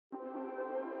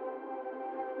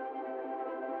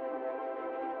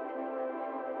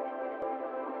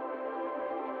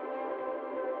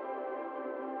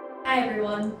Hi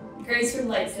everyone, Grace from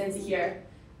LightStanza here.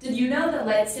 Did you know that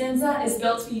LightStanza is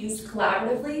built to be used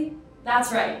collaboratively?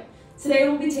 That's right. Today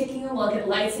we'll be taking a look at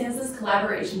LightStanza's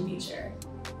collaboration feature.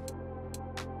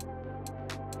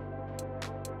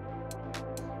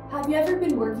 Have you ever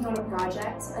been working on a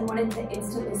project and wanted to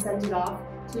instantly send it off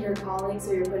to your colleagues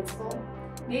or your principal?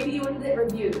 Maybe you wanted it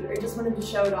reviewed or just wanted to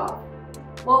show it off.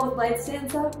 Well, with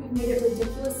LightStanza, we've made it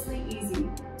ridiculously easy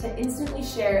to instantly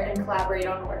share and collaborate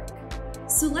on work.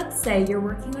 So let's say you're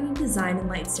working on a design in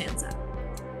LightStanza.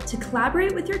 To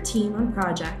collaborate with your team on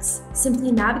projects,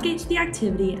 simply navigate to the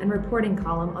activity and reporting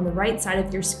column on the right side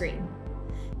of your screen.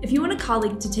 If you want a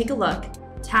colleague to take a look,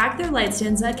 tag their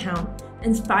LightStanza account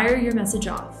and fire your message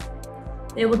off.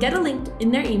 They will get a link in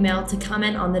their email to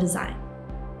comment on the design.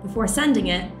 Before sending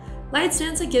it,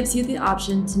 LightStanza gives you the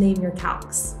option to name your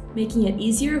calcs, making it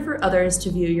easier for others to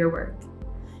view your work.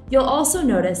 You'll also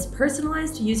notice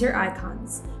personalized user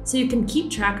icons, so you can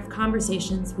keep track of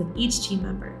conversations with each team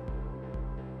member.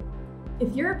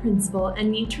 If you're a principal and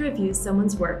need to review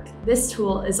someone's work, this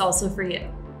tool is also for you.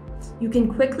 You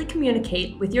can quickly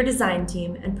communicate with your design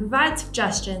team and provide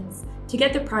suggestions to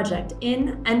get the project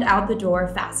in and out the door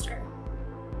faster.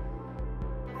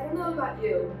 I don't know about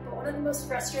you, but one of the most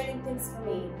frustrating things for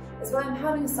me is when I'm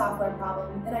having a software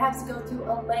problem and I have to go through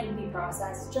a lengthy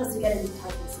process just to get into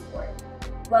touch with support.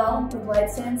 Well, with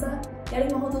LightStanza,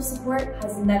 getting a hold of support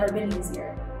has never been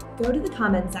easier. Go to the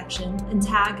comment section and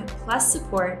tag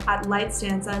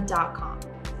 +support@lightstanza.com.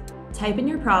 Type in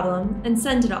your problem and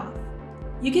send it off.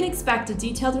 You can expect a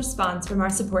detailed response from our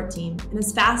support team in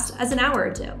as fast as an hour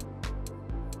or two.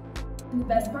 And the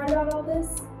best part about all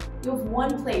this? You have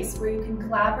one place where you can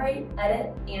collaborate,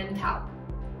 edit, and calc.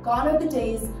 Gone are the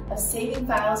days of saving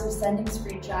files or sending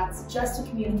screenshots just to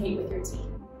communicate with your team.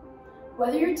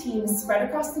 Whether your team is spread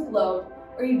across the globe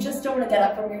or you just don't want to get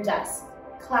up from your desk,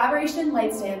 collaboration in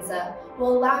LightStanza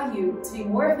will allow you to be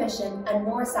more efficient and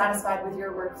more satisfied with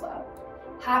your workflow.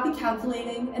 Happy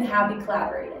calculating and happy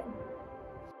collaborating.